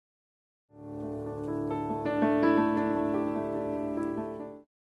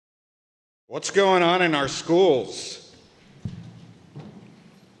What's going on in our schools?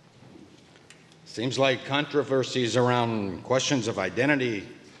 Seems like controversies around questions of identity,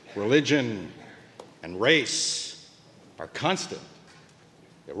 religion, and race are constant,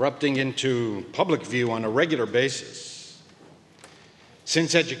 erupting into public view on a regular basis.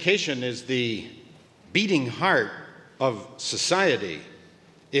 Since education is the beating heart of society,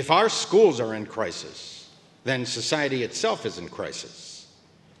 if our schools are in crisis, then society itself is in crisis.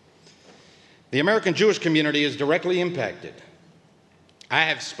 The American Jewish community is directly impacted. I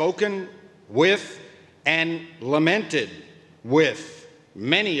have spoken with and lamented with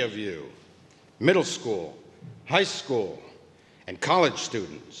many of you, middle school, high school, and college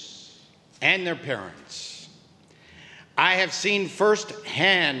students, and their parents. I have seen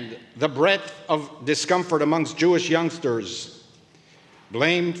firsthand the breadth of discomfort amongst Jewish youngsters,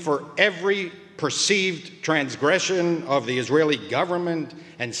 blamed for every perceived transgression of the Israeli government,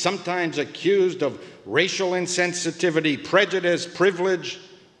 and sometimes accused of racial insensitivity, prejudice, privilege,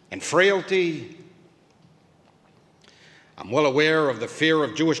 and frailty. I'm well aware of the fear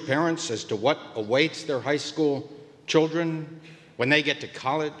of Jewish parents as to what awaits their high school children when they get to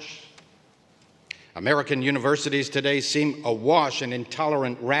college. American universities today seem awash in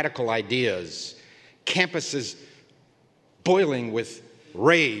intolerant radical ideas, campuses boiling with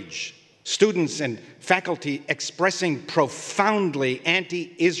rage, students and faculty expressing profoundly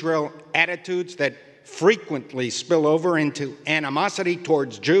anti-Israel attitudes that frequently spill over into animosity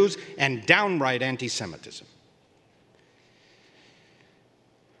towards Jews and downright anti-Semitism.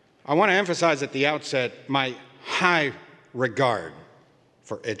 I want to emphasize at the outset my high regard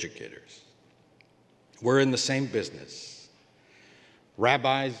for educators. We're in the same business.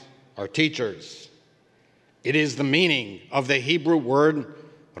 Rabbis are teachers. It is the meaning of the Hebrew word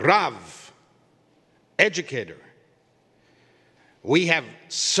Rav, educator. We have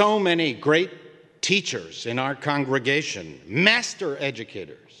so many great teachers in our congregation, master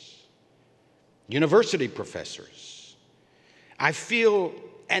educators, university professors. I feel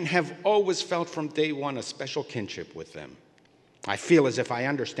and have always felt from day one a special kinship with them. I feel as if I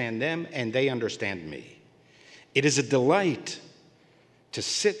understand them and they understand me. It is a delight to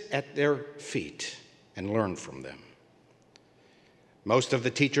sit at their feet and learn from them. Most of the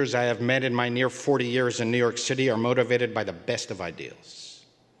teachers I have met in my near 40 years in New York City are motivated by the best of ideals,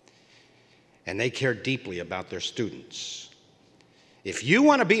 and they care deeply about their students. If you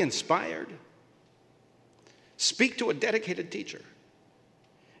want to be inspired, speak to a dedicated teacher.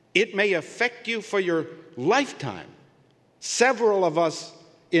 It may affect you for your lifetime. Several of us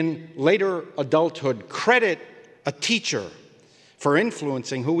in later adulthood credit a teacher for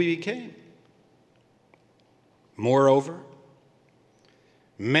influencing who we became. Moreover,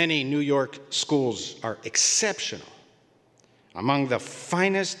 many New York schools are exceptional, among the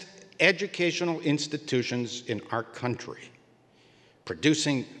finest educational institutions in our country,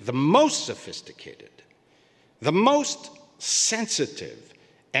 producing the most sophisticated, the most sensitive,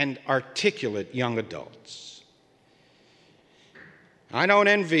 and articulate young adults. I don't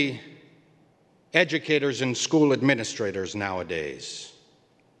envy educators and school administrators nowadays.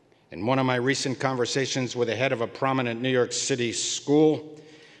 In one of my recent conversations with the head of a prominent New York City school,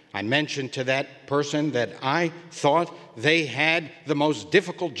 I mentioned to that person that I thought they had the most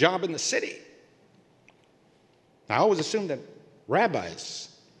difficult job in the city. I always assumed that rabbis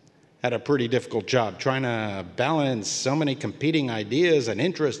had a pretty difficult job trying to balance so many competing ideas and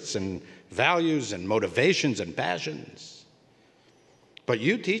interests and values and motivations and passions. But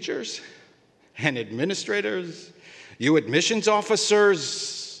you teachers and administrators, you admissions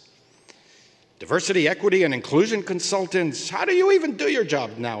officers, diversity, equity, and inclusion consultants, how do you even do your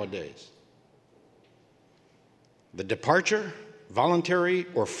job nowadays? The departure, voluntary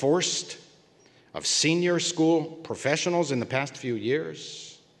or forced, of senior school professionals in the past few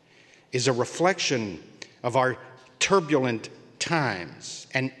years is a reflection of our turbulent times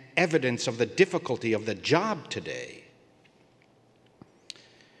and evidence of the difficulty of the job today.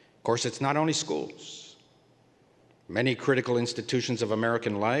 Of course, it's not only schools. Many critical institutions of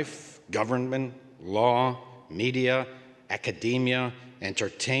American life, government, law, media, academia,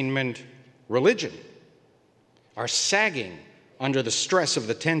 entertainment, religion, are sagging under the stress of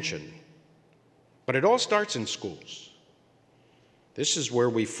the tension. But it all starts in schools. This is where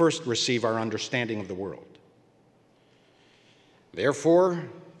we first receive our understanding of the world. Therefore,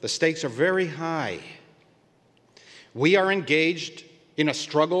 the stakes are very high. We are engaged in a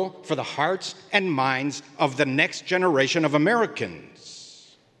struggle for the hearts and minds of the next generation of Americans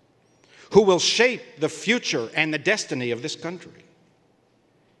who will shape the future and the destiny of this country.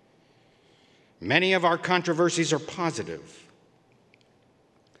 Many of our controversies are positive.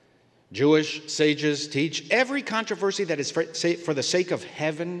 Jewish sages teach every controversy that is for the sake of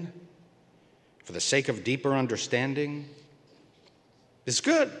heaven, for the sake of deeper understanding, is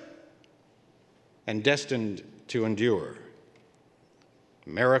good and destined to endure.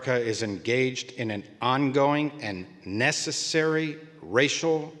 America is engaged in an ongoing and necessary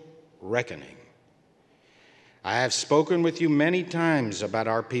racial reckoning. I have spoken with you many times about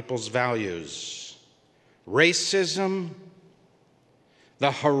our people's values. Racism, the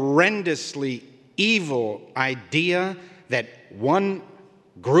horrendously evil idea that one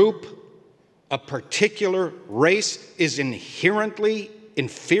group, a particular race, is inherently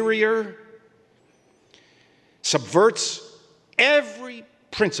inferior, subverts every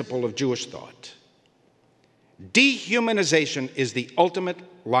principle of Jewish thought. Dehumanization is the ultimate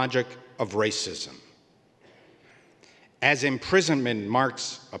logic of racism. As imprisonment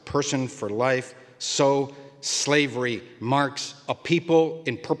marks a person for life, so slavery marks a people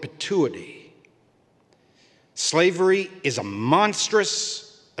in perpetuity. Slavery is a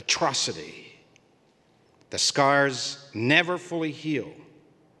monstrous atrocity. The scars never fully heal.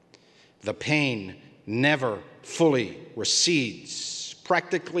 The pain never fully recedes.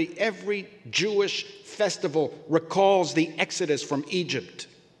 Practically every Jewish festival recalls the Exodus from Egypt.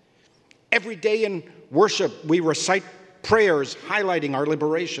 Every day in worship, we recite prayers highlighting our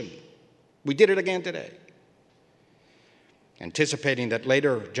liberation. We did it again today. Anticipating that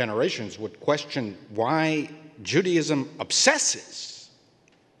later generations would question why Judaism obsesses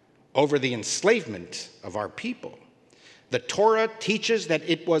over the enslavement of our people. The Torah teaches that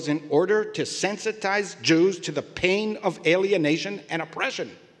it was in order to sensitize Jews to the pain of alienation and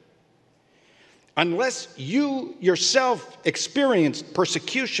oppression. Unless you yourself experienced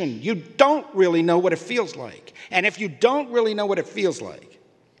persecution, you don't really know what it feels like. And if you don't really know what it feels like,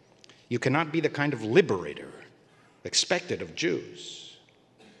 you cannot be the kind of liberator expected of Jews.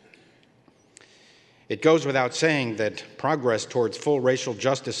 It goes without saying that progress towards full racial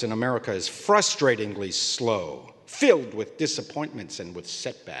justice in America is frustratingly slow, filled with disappointments and with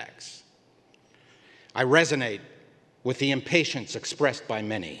setbacks. I resonate with the impatience expressed by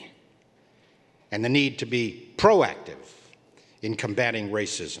many and the need to be proactive in combating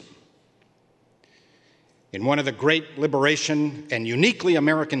racism. In one of the great liberation and uniquely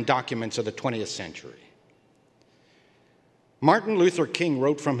American documents of the 20th century, Martin Luther King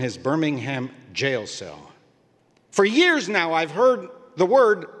wrote from his Birmingham jail cell, "For years now I've heard the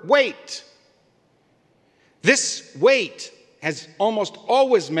word wait. This wait has almost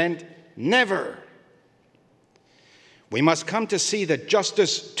always meant never. We must come to see that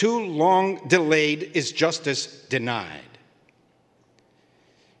justice too long delayed is justice denied.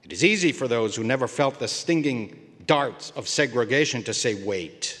 It is easy for those who never felt the stinging darts of segregation to say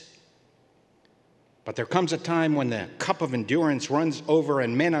wait. But there comes a time when the cup of endurance runs over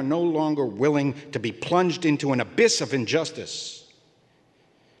and men are no longer willing to be plunged into an abyss of injustice,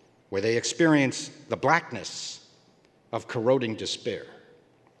 where they experience the blackness of corroding despair.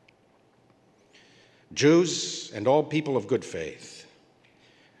 Jews and all people of good faith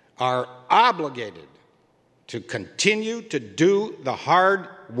are obligated to continue to do the hard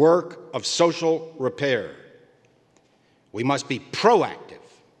work of social repair. We must be proactive,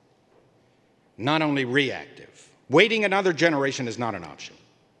 not only reactive. Waiting another generation is not an option.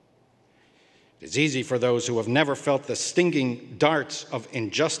 It is easy for those who have never felt the stinging darts of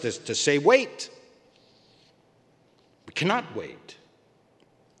injustice to say, wait. We cannot wait.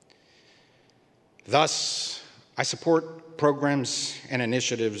 Thus, I support programs and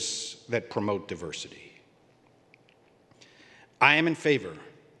initiatives that promote diversity. I am in favor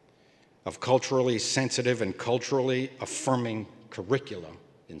of culturally sensitive and culturally affirming curricula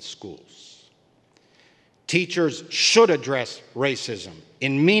in schools. Teachers should address racism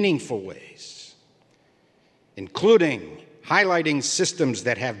in meaningful ways, including highlighting systems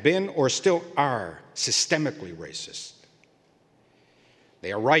that have been or still are systemically racist.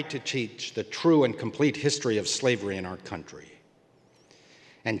 They are right to teach the true and complete history of slavery in our country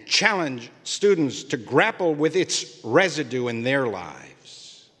and challenge students to grapple with its residue in their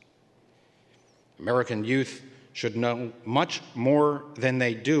lives. American youth should know much more than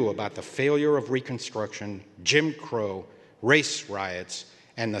they do about the failure of Reconstruction, Jim Crow, race riots,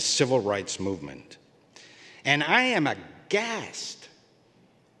 and the civil rights movement. And I am aghast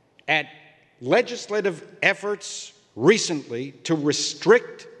at legislative efforts recently to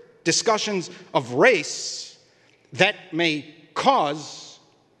restrict discussions of race that may cause,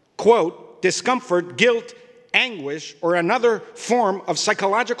 quote, discomfort, guilt, anguish, or another form of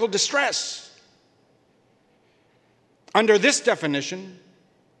psychological distress. Under this definition,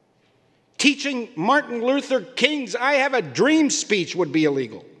 teaching Martin Luther King's "I Have a Dream" speech would be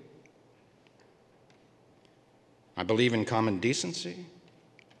illegal. I believe in common decency.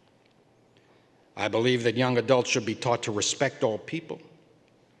 I believe that young adults should be taught to respect all people.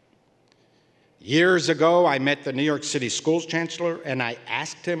 Years ago, I met the New York City schools chancellor, and I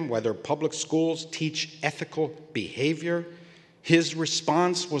asked him whether public schools teach ethical behavior. His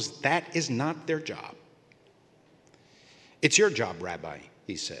response was, "That is not their job." "It's your job, Rabbi,"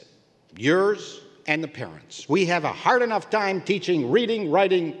 he said. "Yours and the parents. We have a hard enough time teaching reading,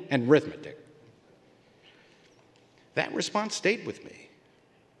 writing, and arithmetic." That response stayed with me.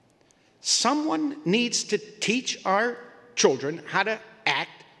 Someone needs to teach our children how to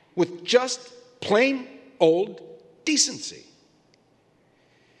act with just plain old decency.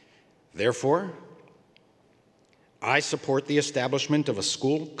 Therefore, I support the establishment of a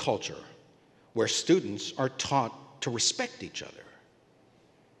school culture where students are taught to respect each other.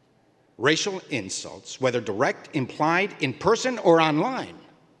 Racial insults, whether direct, implied, in person, or online,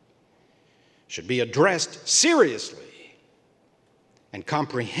 should be addressed seriously and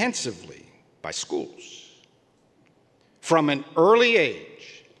comprehensively by schools. From an early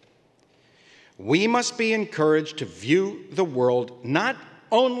age, we must be encouraged to view the world not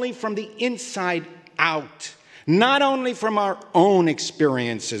only from the inside out, not only from our own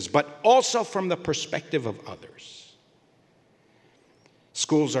experiences, but also from the perspective of others.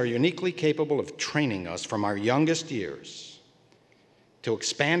 Schools are uniquely capable of training us from our youngest years to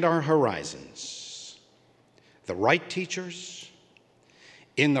expand our horizons. The right teachers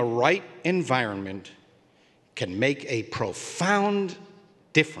in the right environment can make a profound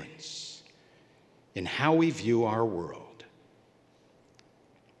difference in how we view our world.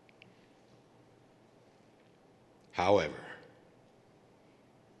 However,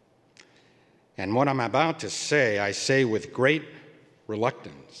 and what I'm about to say, I say with great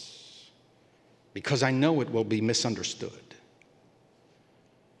reluctance, because I know it will be misunderstood,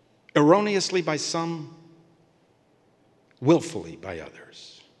 erroneously by some, willfully by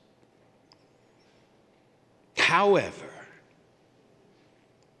others. However,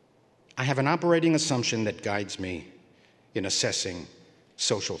 I have an operating assumption that guides me in assessing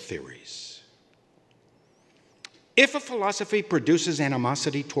social theories. If a philosophy produces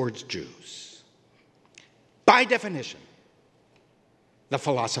animosity towards Jews, by definition, the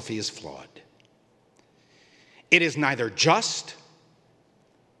philosophy is flawed. It is neither just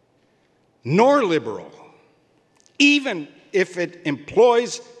nor liberal, even if it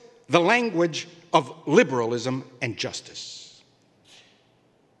employs the language of liberalism and justice.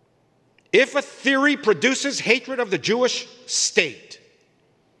 If a theory produces hatred of the Jewish state,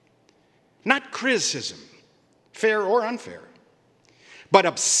 not criticism, fair or unfair, but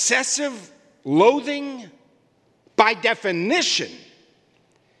obsessive loathing, by definition,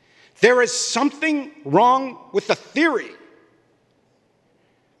 there is something wrong with the theory.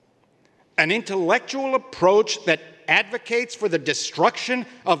 An intellectual approach that advocates for the destruction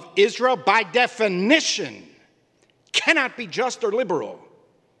of Israel, by definition, cannot be just or liberal.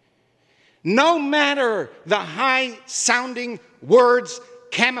 No matter the high-sounding words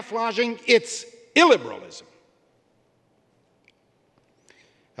camouflaging its illiberalism.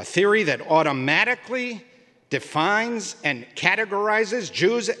 A theory that automatically defines and categorizes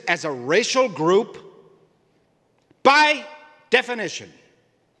Jews as a racial group, by definition,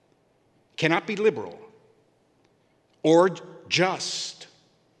 cannot be liberal or just.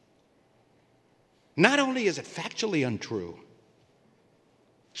 Not only is it factually untrue,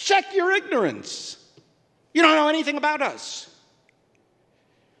 check your ignorance. You don't know anything about us.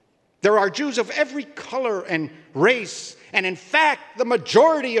 There are Jews of every color and race, and in fact, the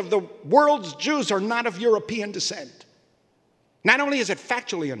majority of the world's Jews are not of European descent. Not only is it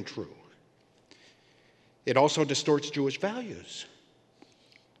factually untrue, it also distorts Jewish values,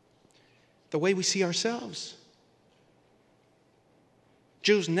 the way we see ourselves.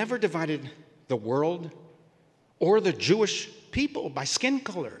 Jews never divided the world or the Jewish people by skin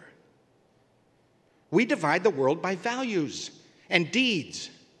color. We divide the world by values and deeds,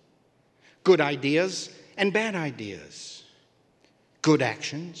 good ideas and bad ideas, good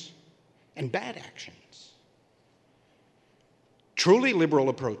actions and bad actions. Truly liberal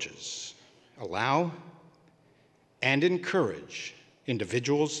approaches allow and encourage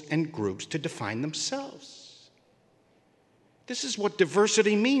individuals and groups to define themselves. This is what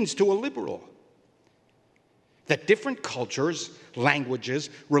diversity means to a liberal. That different cultures, languages,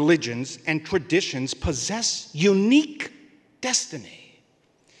 religions, and traditions possess unique destiny,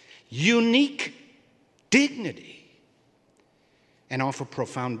 unique dignity, and offer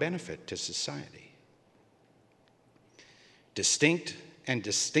profound benefit to society. Distinct and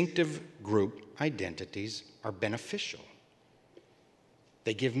distinctive group identities are beneficial.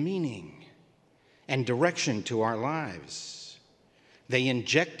 They give meaning and direction to our lives. They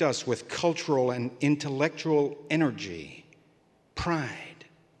inject us with cultural and intellectual energy, pride,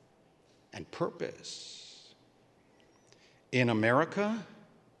 and purpose. In America,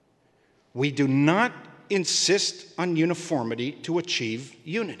 we do not insist on uniformity to achieve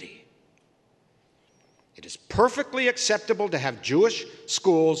unity. It is perfectly acceptable to have Jewish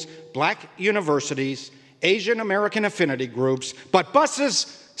schools, black universities, Asian American affinity groups, but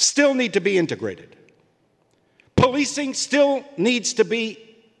buses still need to be integrated. Policing still needs to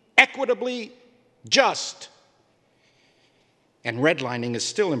be equitably just. And redlining is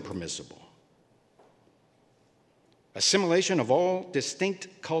still impermissible. Assimilation of all distinct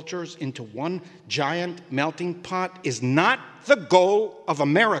cultures into one giant melting pot is not the goal of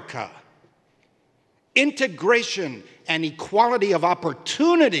America. Integration and equality of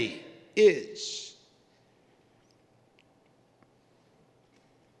opportunity is.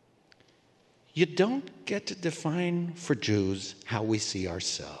 You don't get to define for Jews how we see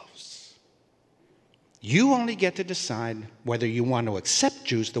ourselves. You only get to decide whether you want to accept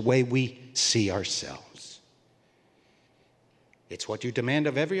Jews the way we see ourselves. It's what you demand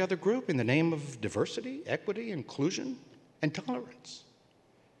of every other group in the name of diversity, equity, inclusion, and tolerance.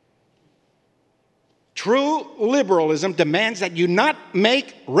 True liberalism demands that you not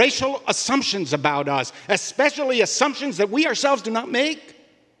make racial assumptions about us, especially assumptions that we ourselves do not make.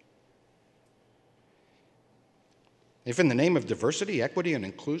 If in the name of diversity, equity, and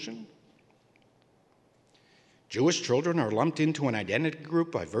inclusion, Jewish children are lumped into an identity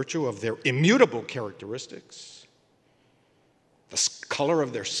group by virtue of their immutable characteristics, the color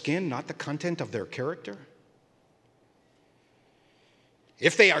of their skin, not the content of their character,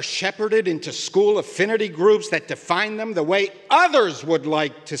 if they are shepherded into school affinity groups that define them the way others would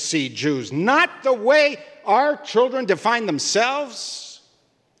like to see Jews, not the way our children define themselves.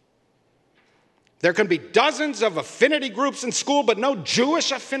 There can be dozens of affinity groups in school, but no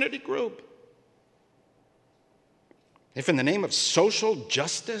Jewish affinity group. If in the name of social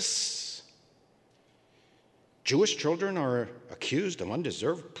justice, Jewish children are accused of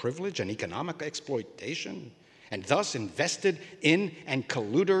undeserved privilege and economic exploitation, and thus invested in and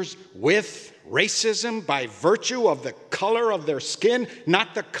colluders with racism by virtue of the color of their skin,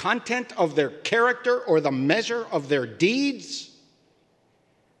 not the content of their character or the measure of their deeds.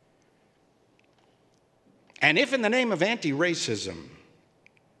 And if in the name of anti-racism,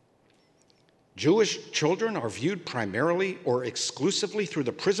 Jewish children are viewed primarily or exclusively through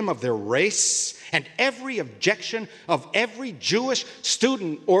the prism of their race, and every objection of every Jewish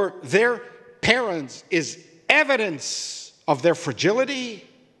student or their parents is evidence of their fragility,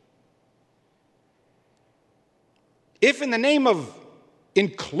 if in the name of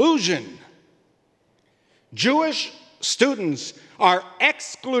inclusion, Jewish students are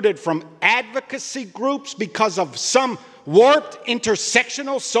excluded from advocacy groups because of some warped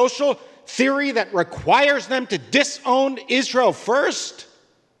intersectional social theory that requires them to disown Israel first,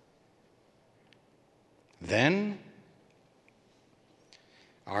 then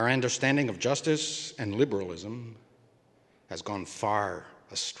our understanding of justice and liberalism has gone far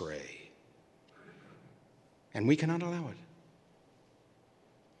astray, and we cannot allow it.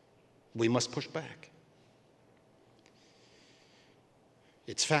 We must push back.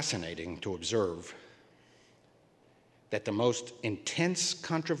 It's fascinating to observe that the most intense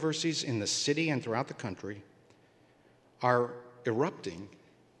controversies in the city and throughout the country are erupting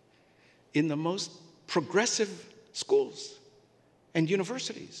in the most progressive schools and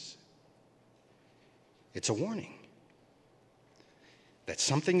universities. It's a warning that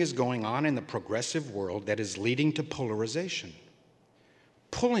something is going on in the progressive world that is leading to polarization,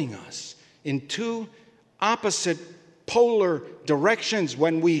 pulling us in two opposite polar directions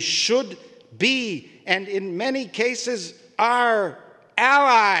when we should be, and in many cases, are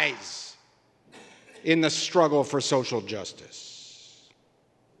allies in the struggle for social justice.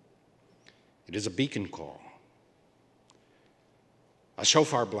 It is a beacon call, a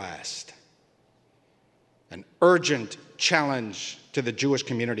shofar blast, an urgent challenge to the Jewish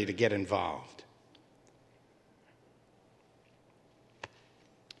community to get involved.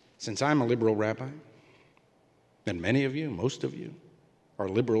 Since I'm a liberal rabbi, and many of you, most of you, are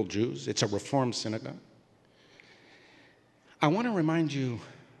liberal Jews, it's a Reform synagogue, I want to remind you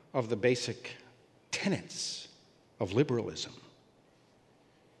of the basic tenets of liberalism.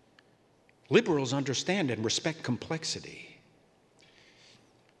 Liberals understand and respect complexity.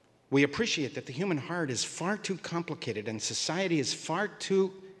 We appreciate that the human heart is far too complicated and society is far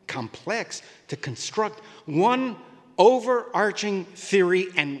too complex to construct one overarching theory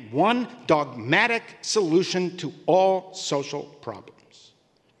and one dogmatic solution to all social problems.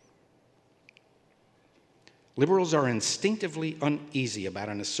 Liberals are instinctively uneasy about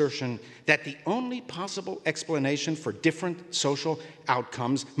an assertion that the only possible explanation for different social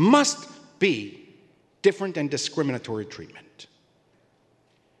outcomes must be different and discriminatory treatment.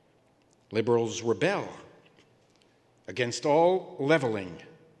 Liberals rebel against all leveling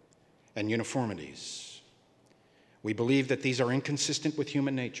and uniformities. We believe that these are inconsistent with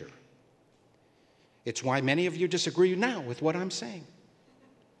human nature. It's why many of you disagree now with what I'm saying.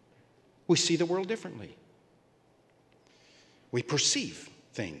 We see the world differently. We perceive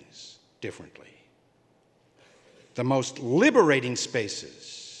things differently. The most liberating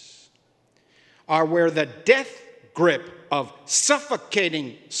spaces are where the death grip of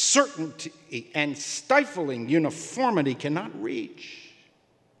suffocating certainty and stifling uniformity cannot reach.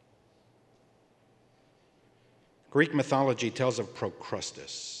 Greek mythology tells of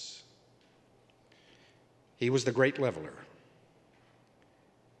Procrustes. He was the great leveler.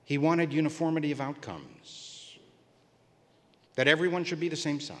 He wanted uniformity of outcomes, that everyone should be the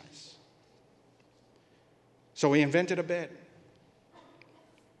same size. So he invented a bed,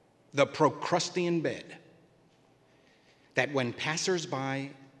 the Procrustean bed, that when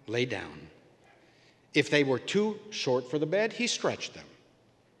passers-by lay down, if they were too short for the bed, he stretched them.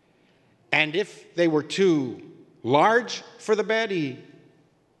 And if they were too large for the bed, he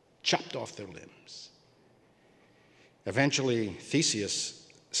chopped off their limbs. Eventually, Theseus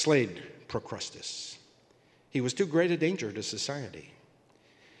slayed Procrustes. He was too great a danger to society.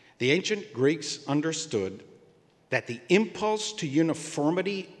 The ancient Greeks understood that the impulse to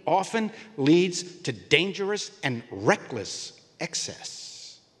uniformity often leads to dangerous and reckless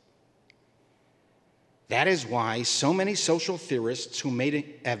excess. That is why so many social theorists who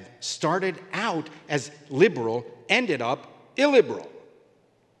have started out as liberal ended up illiberal.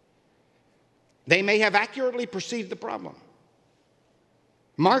 They may have accurately perceived the problem.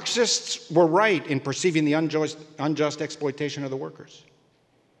 Marxists were right in perceiving the unjust exploitation of the workers.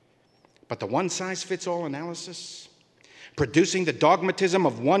 But the one-size-fits-all analysis, producing the dogmatism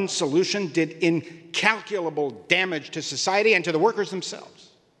of one solution, did incalculable damage to society and to the workers themselves.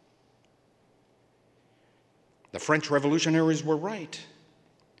 The French revolutionaries were right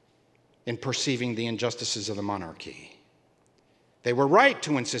in perceiving the injustices of the monarchy. They were right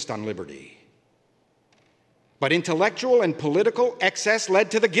to insist on liberty. But intellectual and political excess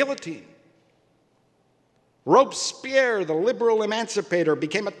led to the guillotine. Robespierre, the liberal emancipator,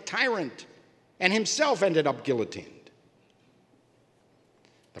 became a tyrant and himself ended up guillotined.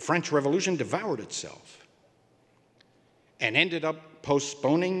 The French Revolution devoured itself and ended up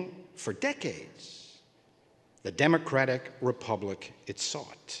postponing for decades the democratic republic it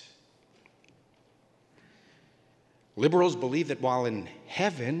sought. Liberals believe that while in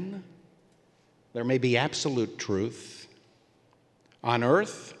heaven there may be absolute truth, on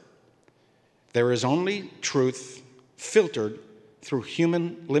earth there is only truth filtered through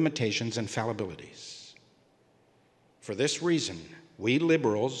human limitations and fallibilities. For this reason, we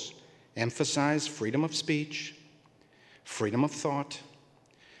liberals emphasize freedom of speech, freedom of thought,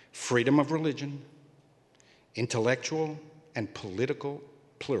 freedom of religion, intellectual and political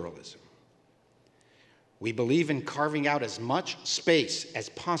pluralism. We believe in carving out as much space as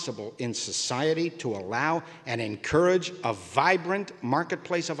possible in society to allow and encourage a vibrant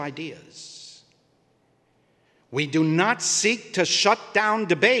marketplace of ideas. We do not seek to shut down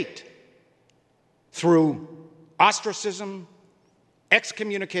debate through ostracism,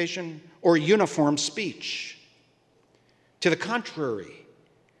 excommunication, or uniform speech. To the contrary,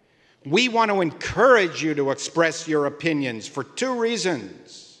 we want to encourage you to express your opinions for two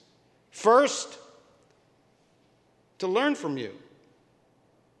reasons. First, to learn from you.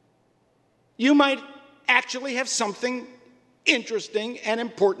 You might actually have something interesting and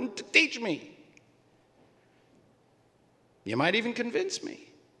important to teach me. You might even convince me.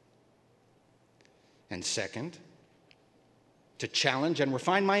 And second, to challenge and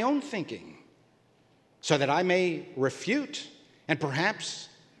refine my own thinking so that I may refute and perhaps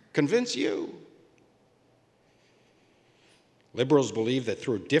convince you. Liberals believe that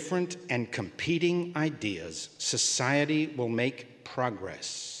through different and competing ideas, society will make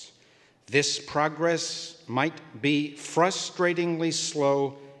progress. This progress might be frustratingly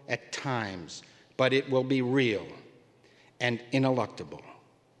slow at times, but it will be real and ineluctable.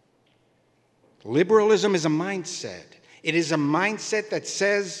 Liberalism is a mindset. It is a mindset that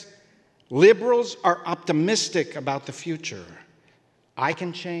says liberals are optimistic about the future. I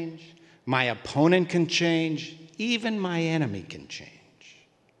can change, my opponent can change, even my enemy can change.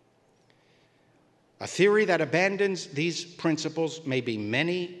 A theory that abandons these principles may be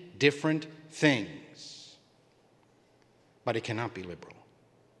many different things, but it cannot be liberal.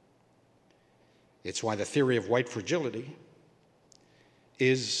 It's why the theory of white fragility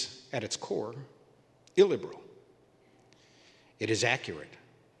is, at its core, illiberal. It is accurate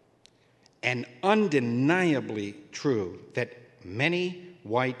and undeniably true that many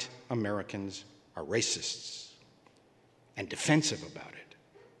white Americans are racists and defensive about it.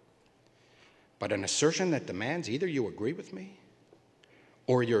 But an assertion that demands either you agree with me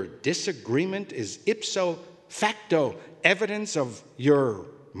or your disagreement is ipso facto evidence of your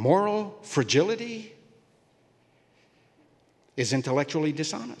moral fragility is intellectually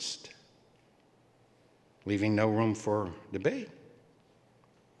dishonest, leaving no room for debate.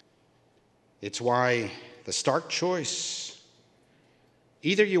 It's why the stark choice,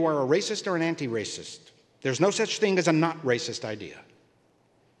 either you are a racist or an anti-racist. There's no such thing as a not racist idea.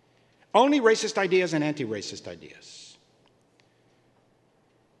 Only racist ideas and anti-racist ideas.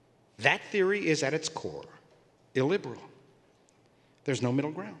 That theory is at its core illiberal. There's no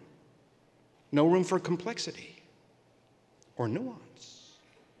middle ground, no room for complexity or nuance.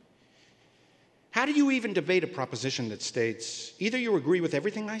 How do you even debate a proposition that states either you agree with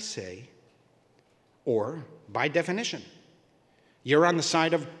everything I say or, by definition, you're on the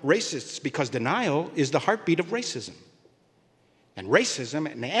side of racists because denial is the heartbeat of racism. And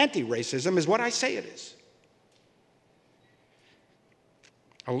racism and anti-racism is what I say it is.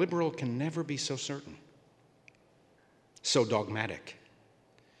 A liberal can never be so certain, so dogmatic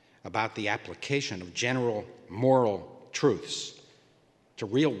about the application of general moral truths to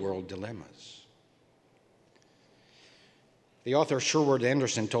real-world dilemmas. The author Sherwood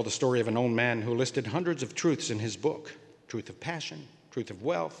Anderson told the story of an old man who listed hundreds of truths in his book: truth of passion, truth of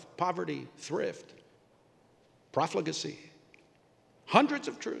wealth, poverty, thrift, profligacy. Hundreds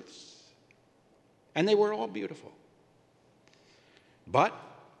of truths. And they were all beautiful. But,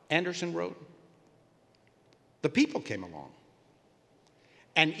 Anderson wrote, the people came along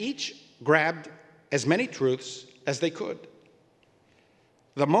and each grabbed as many truths as they could.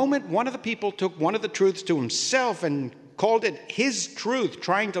 The moment one of the people took one of the truths to himself and called it his truth,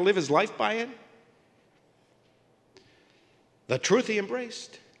 trying to live his life by it, the truth he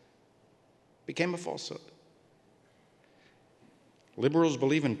embraced became a falsehood. Liberals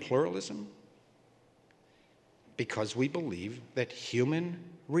believe in pluralism because we believe that human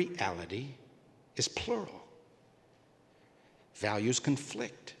reality is plural. Values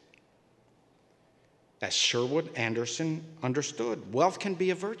conflict. As Sherwood Anderson understood, wealth can be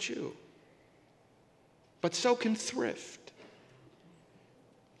a virtue, but so can thrift.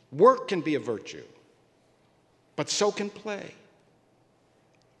 Work can be a virtue, but so can play.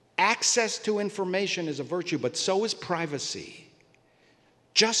 Access to information is a virtue, but so is privacy.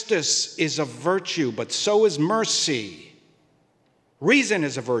 Justice is a virtue, but so is mercy. Reason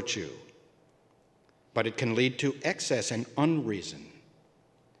is a virtue, but it can lead to excess and unreason.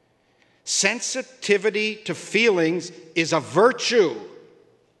 Sensitivity to feelings is a virtue,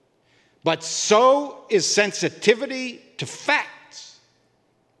 but so is sensitivity to facts.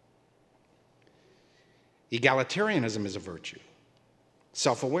 Egalitarianism is a virtue.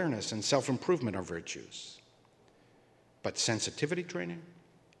 Self-awareness and self-improvement are virtues. But sensitivity training,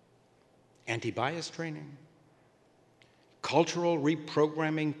 anti-bias training, cultural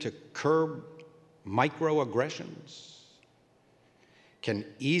reprogramming to curb microaggressions can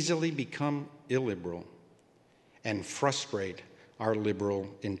easily become illiberal and frustrate our liberal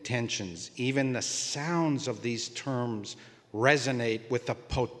intentions. Even the sounds of these terms resonate with the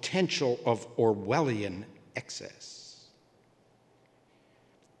potential of Orwellian excess.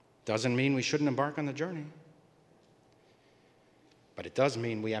 Doesn't mean we shouldn't embark on the journey, but it does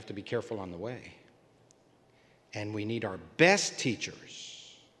mean we have to be careful on the way. And we need our best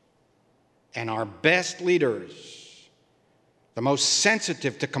teachers and our best leaders, the most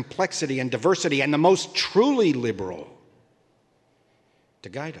sensitive to complexity and diversity and the most truly liberal, to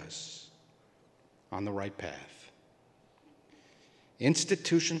guide us on the right path.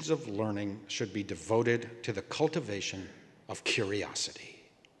 Institutions of learning should be devoted to the cultivation of curiosity.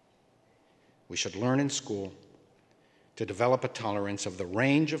 We should learn in school to develop a tolerance of the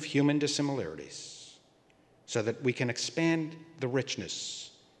range of human dissimilarities so that we can expand the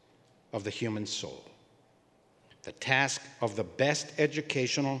richness of the human soul. The task of the best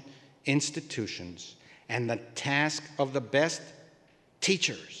educational institutions and the task of the best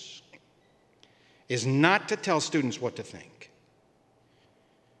teachers is not to tell students what to think,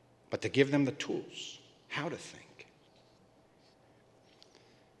 but to give them the tools how to think.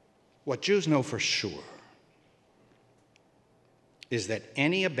 What Jews know for sure is that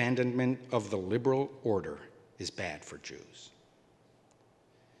any abandonment of the liberal order is bad for Jews.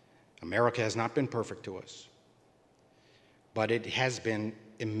 America has not been perfect to us, but it has been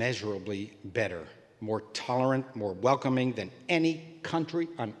immeasurably better, more tolerant, more welcoming than any country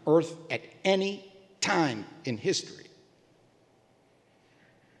on earth at any time in history.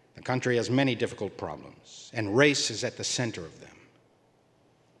 The country has many difficult problems, and race is at the center of them.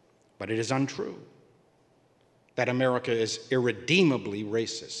 But it is untrue that America is irredeemably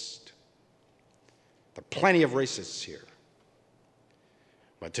racist. There are plenty of racists here.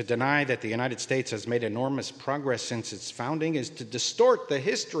 But to deny that the United States has made enormous progress since its founding is to distort the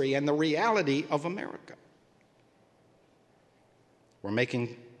history and the reality of America. We're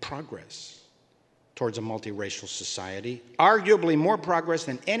making progress towards a multiracial society, arguably more progress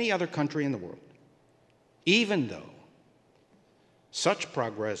than any other country in the world, even though such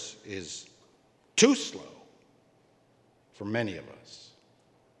progress is too slow for many of us.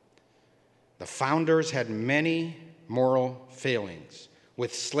 The founders had many moral failings,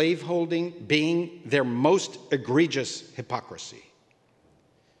 with slaveholding being their most egregious hypocrisy.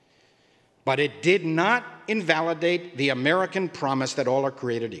 But it did not invalidate the American promise that all are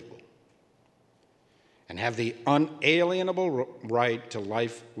created equal and have the unalienable right to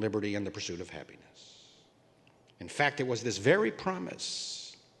life, liberty, and the pursuit of happiness. In fact, it was this very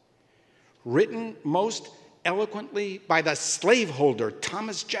promise, written most eloquently by the slaveholder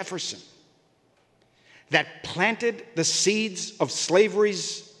Thomas Jefferson, that planted the seeds of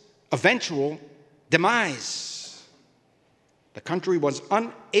slavery's eventual demise. The country was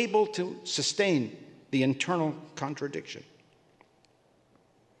unable to sustain the internal contradiction.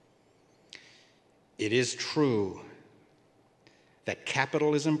 It is true that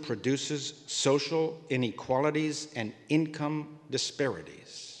capitalism produces social inequalities and income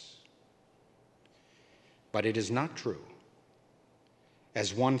disparities. But it is not true,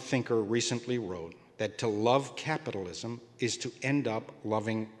 as one thinker recently wrote, that to love capitalism is to end up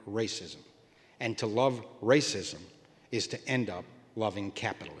loving racism, and to love racism is to end up loving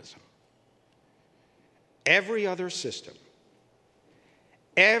capitalism. Every other system,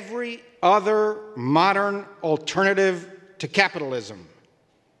 every other modern alternative to capitalism,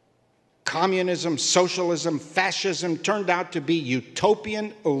 communism, socialism, fascism, turned out to be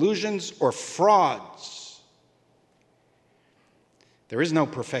utopian illusions or frauds. There is no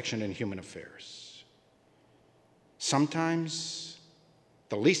perfection in human affairs. Sometimes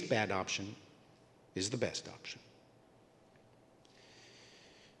the least bad option is the best option.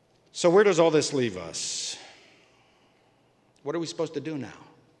 So where does all this leave us? What are we supposed to do now?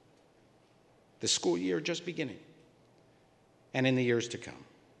 The school year just beginning, and in the years to come.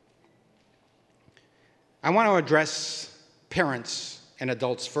 I want to address parents and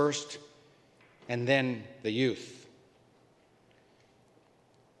adults first, and then the youth.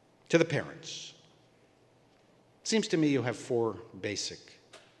 To the parents. It seems to me you have four basic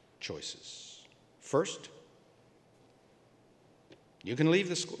choices. First, you can leave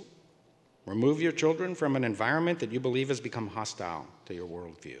the school. Remove your children from an environment that you believe has become hostile to your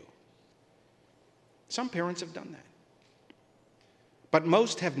worldview. Some parents have done that. But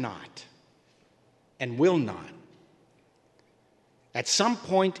most have not and will not. At some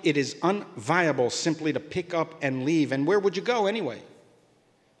point, it is unviable simply to pick up and leave. And where would you go anyway?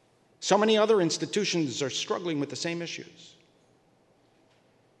 So many other institutions are struggling with the same issues.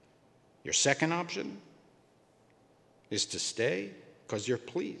 Your second option is to stay because you're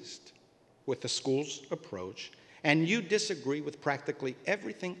pleased with the school's approach and you disagree with practically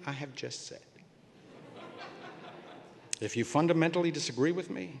everything I have just said. If you fundamentally disagree with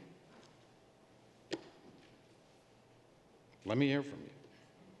me, let me hear from you.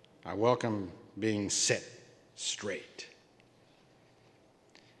 I welcome being set straight.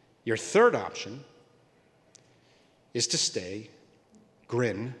 Your third option is to stay,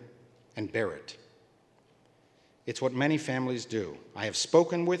 grin, and bear it. It's what many families do. I have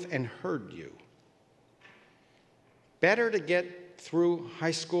spoken with and heard you. Better to get through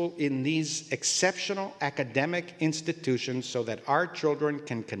high school in these exceptional academic institutions so that our children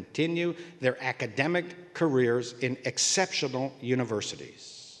can continue their academic careers in exceptional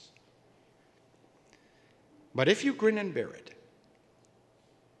universities. But if you grin and bear it,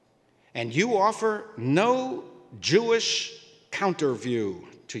 and you offer no Jewish counterview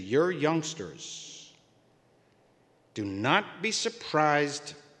to your youngsters, do not be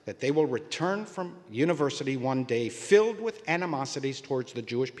surprised that they will return from university one day filled with animosities towards the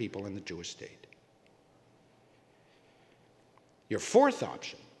Jewish people and the Jewish state. Your fourth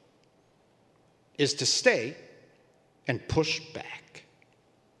option is to stay and push back.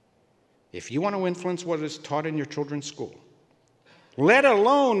 If you want to influence what is taught in your children's school, let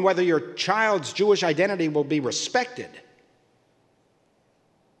alone whether your child's Jewish identity will be respected,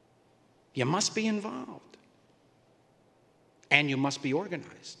 you must be involved. and you must be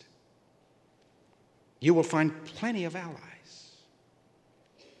organized. You will find plenty of allies.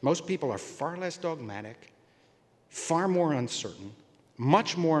 Most people are far less dogmatic, far more uncertain,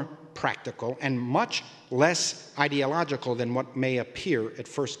 much more practical, and much less ideological than what may appear at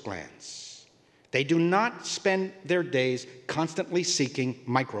first glance. They do not spend their days constantly seeking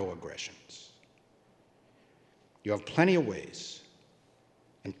microaggressions. You have plenty of ways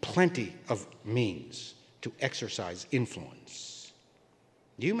and plenty of means to exercise influence.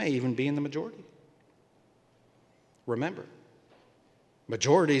 You may even be in the majority. Remember,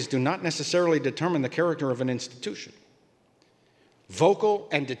 majorities do not necessarily determine the character of an institution. Vocal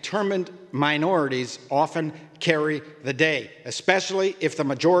and determined minorities often carry the day, especially if the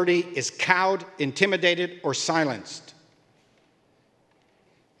majority is cowed, intimidated, or silenced.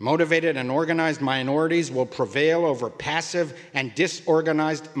 Motivated and organized minorities will prevail over passive and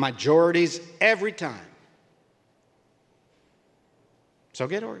disorganized majorities every time. So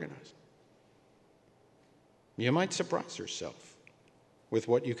get organized. You might surprise yourself with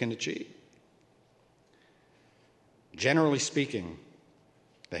what you can achieve. Generally speaking,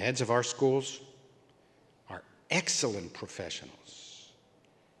 the heads of our schools are excellent professionals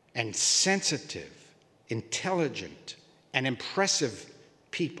and sensitive, intelligent, and impressive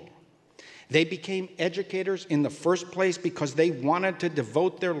people. They became educators in the first place because they wanted to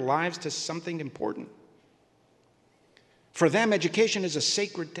devote their lives to something important. For them, education is a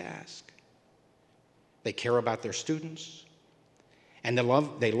sacred task. They care about their students, and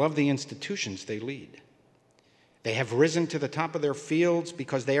they love the institutions they lead. They have risen to the top of their fields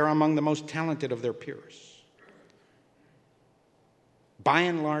because they are among the most talented of their peers. By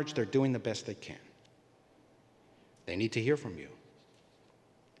and large, they're doing the best they can. They need to hear from you.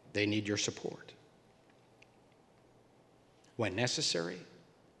 They need your support. When necessary,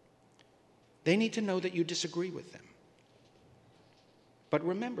 they need to know that you disagree with them. But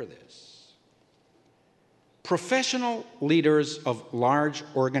remember this. Professional leaders of large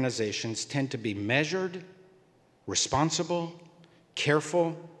organizations tend to be measured, responsible,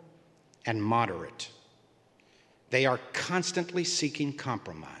 careful, and moderate. They are constantly seeking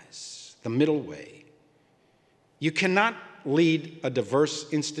compromise, the middle way. You cannot lead a diverse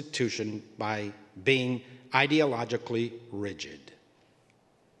institution by being ideologically rigid.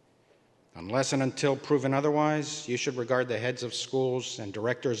 Unless and until proven otherwise, you should regard the heads of schools and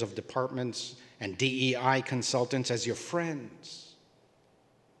directors of departments and DEI consultants as your friends.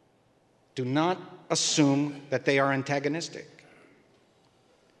 Do not assume that they are antagonistic.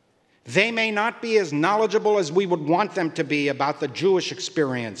 They may not be as knowledgeable as we would want them to be about the Jewish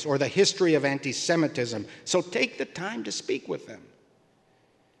experience or the history of anti-Semitism, so take the time to speak with them,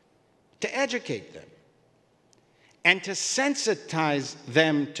 to educate them, and to sensitize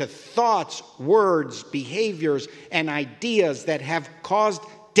them to thoughts, words, behaviors, and ideas that have caused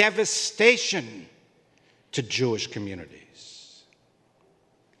devastation to Jewish communities.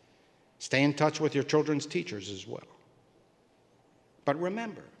 Stay in touch with your children's teachers as well. But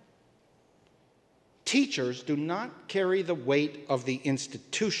remember, teachers do not carry the weight of the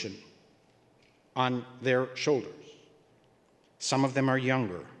institution on their shoulders. Some of them are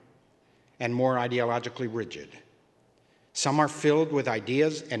younger and more ideologically rigid. Some are filled with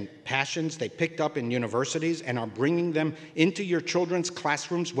ideas and passions they picked up in universities and are bringing them into your children's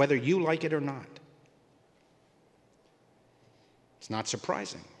classrooms, whether you like it or not. It's not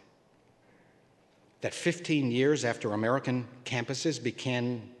surprising that 15 years after American campuses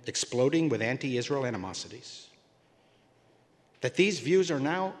began exploding with anti-Israel animosities, that these views are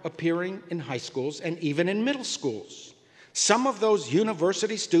now appearing in high schools and even in middle schools. Some of those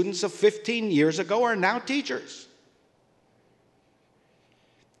university students of 15 years ago are now teachers.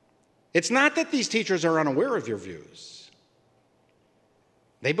 It's not that these teachers are unaware of your views.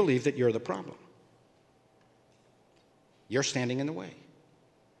 They believe that you're the problem. You're standing in the way.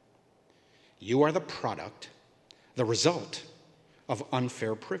 You are the product, the result of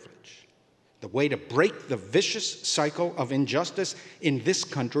unfair privilege. The way to break the vicious cycle of injustice in this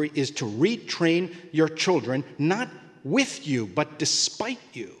country is to retrain your children, not with you, but despite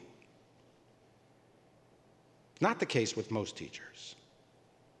you. Not the case with most teachers.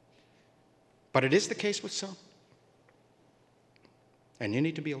 But it is the case with some. And you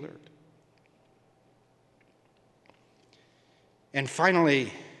need to be alert. And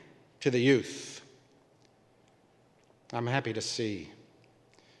finally, to the youth, I'm happy to see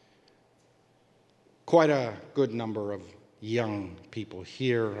quite a good number of young people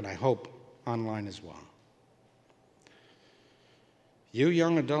here, and I hope online as well. You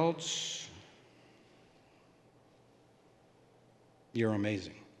young adults, you're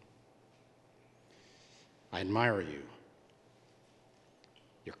amazing. I admire you.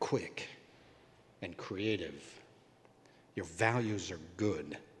 You're quick and creative. Your values are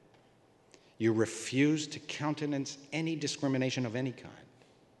good. You refuse to countenance any discrimination of any kind.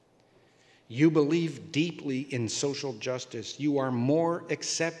 You believe deeply in social justice. You are more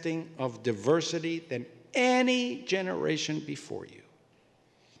accepting of diversity than any generation before you.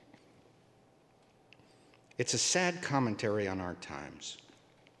 It's a sad commentary on our times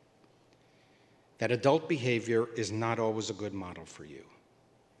that adult behavior is not always a good model for you.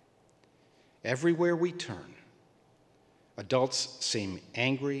 Everywhere we turn, adults seem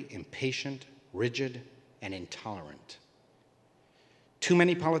angry, impatient, rigid, and intolerant. Too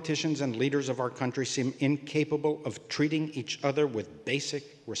many politicians and leaders of our country seem incapable of treating each other with basic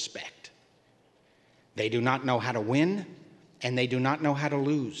respect. They do not know how to win, and they do not know how to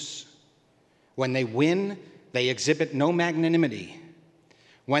lose. When they win, they exhibit no magnanimity.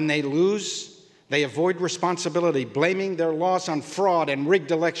 When they lose, they avoid responsibility, blaming their loss on fraud and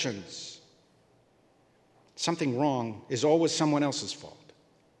rigged elections. Something wrong is always someone else's fault.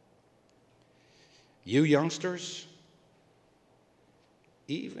 You youngsters,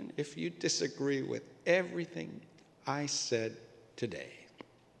 even if you disagree with everything I said today.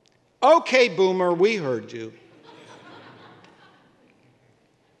 Okay, boomer, we heard you.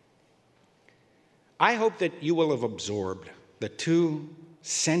 I hope that you will have absorbed the two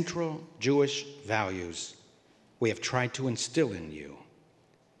central Jewish values we have tried to instill in you,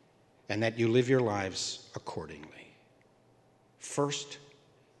 and that you live your lives accordingly. First,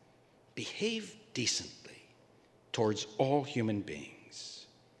 behave decently towards all human beings.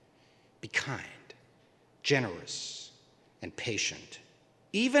 Be kind, generous, and patient,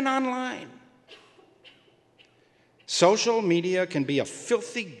 even online. Social media can be a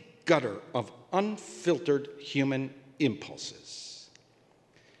filthy gutter of unfiltered human impulses.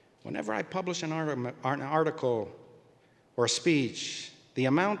 Whenever I publish an article or a speech, the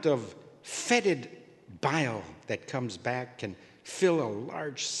amount of fetid bile that comes back can fill a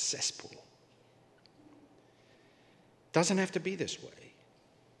large cesspool. Doesn't have to be this way.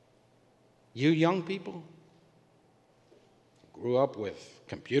 You young people grew up with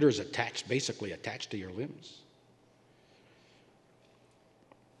computers basically attached to your limbs.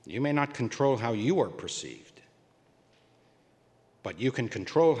 You may not control how you are perceived, but you can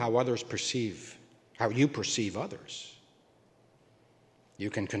control how you perceive others. You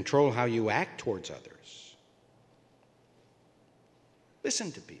can control how you act towards others.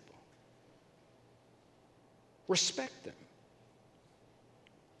 Listen to people. Respect them.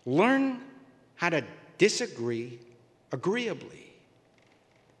 Learn how to disagree agreeably.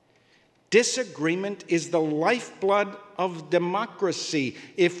 Disagreement is the lifeblood of democracy.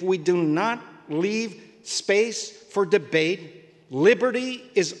 If we do not leave space for debate, liberty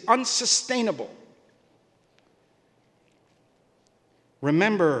is unsustainable.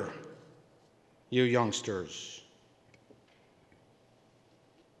 Remember, you youngsters,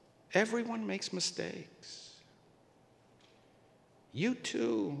 everyone makes mistakes. You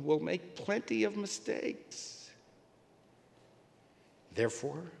too will make plenty of mistakes.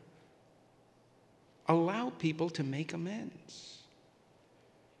 Therefore, allow people to make amends.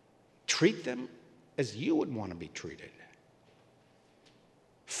 Treat them as you would want to be treated.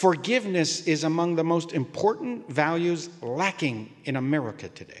 Forgiveness is among the most important values lacking in America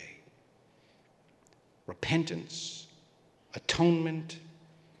today. Repentance, atonement,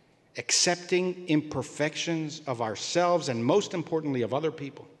 accepting imperfections of ourselves and most importantly of other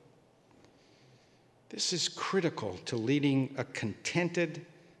people. This is critical to leading a contented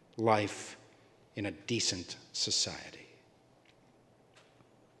life in a decent society.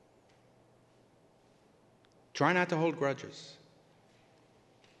 Try not to hold grudges.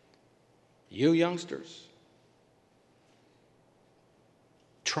 You youngsters,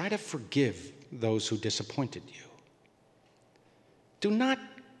 try to forgive those who disappointed you. Do not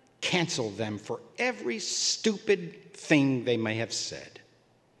cancel them for every stupid thing they may have said.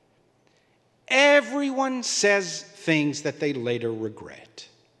 Everyone says things that they later regret.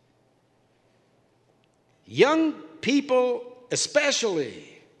 Young people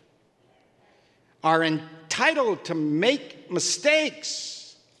especially are entitled to make mistakes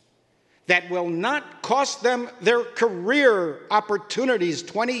that will not cost them their career opportunities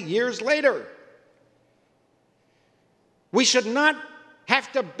 20 years later. We should not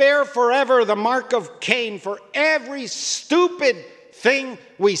have to bear forever the mark of Cain for every stupid thing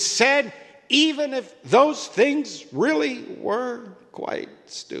we said, even if those things really were quite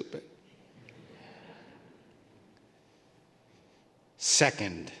stupid.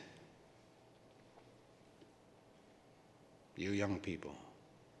 Second, you young people,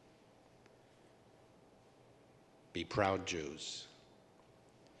 be proud Jews.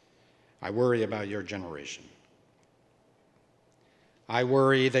 I worry about your generation. I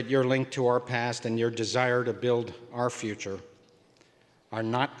worry that your link to our past and your desire to build our future are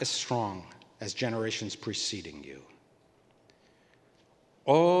not as strong as generations preceding you.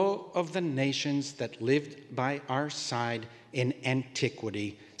 All of the nations that lived by our side in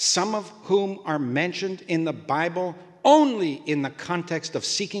antiquity, some of whom are mentioned in the Bible only in the context of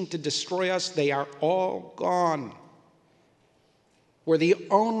seeking to destroy us, they are all gone. We're the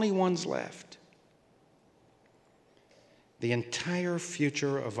only ones left. The entire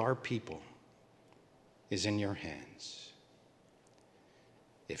future of our people is in your hands.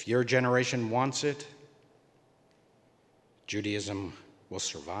 If your generation wants it, Judaism will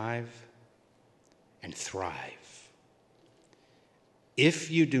survive and thrive.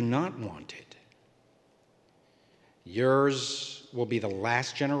 If you do not want it, yours will be the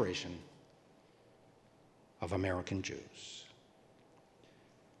last generation of American Jews.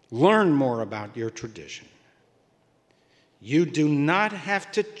 Learn more about your tradition. You do not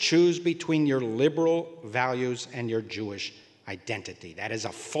have to choose between your liberal values and your Jewish identity. That is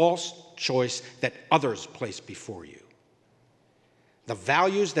a false choice that others place before you. The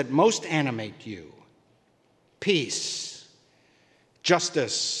values that most animate you, peace,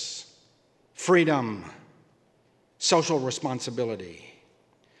 justice, freedom, social responsibility,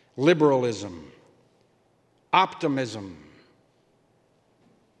 liberalism, optimism,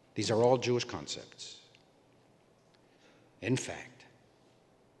 these are all Jewish concepts. In fact,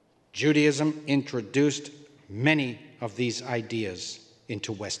 Judaism introduced many of these ideas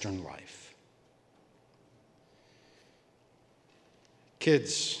into Western life.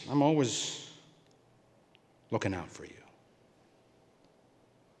 Kids, I'm always looking out for you,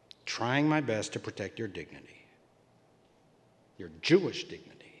 trying my best to protect your dignity, your Jewish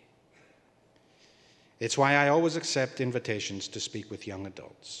dignity. It's why I always accept invitations to speak with young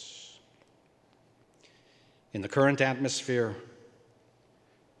adults. In the current atmosphere,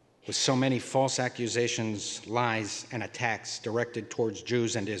 with so many false accusations, lies, and attacks directed towards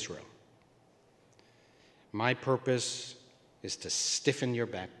Jews and Israel, my purpose is to stiffen your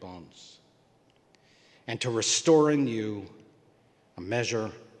backbones and to restore in you a measure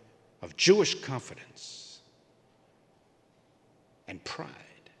of Jewish confidence and pride.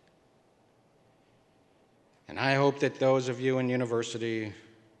 And I hope that those of you in university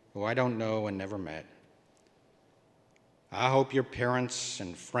who I don't know and never met, I hope your parents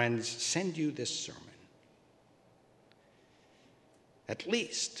and friends send you this sermon, at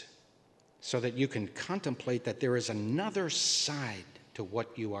least so that you can contemplate that there is another side to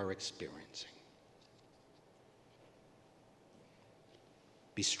what you are experiencing.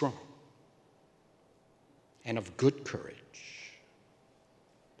 Be strong and of good courage.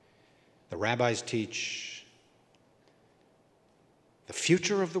 The rabbis teach the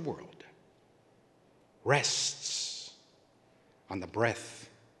future of the world rests on the breath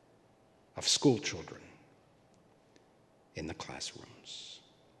of school children in the classrooms.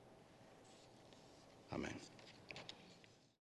 Amen.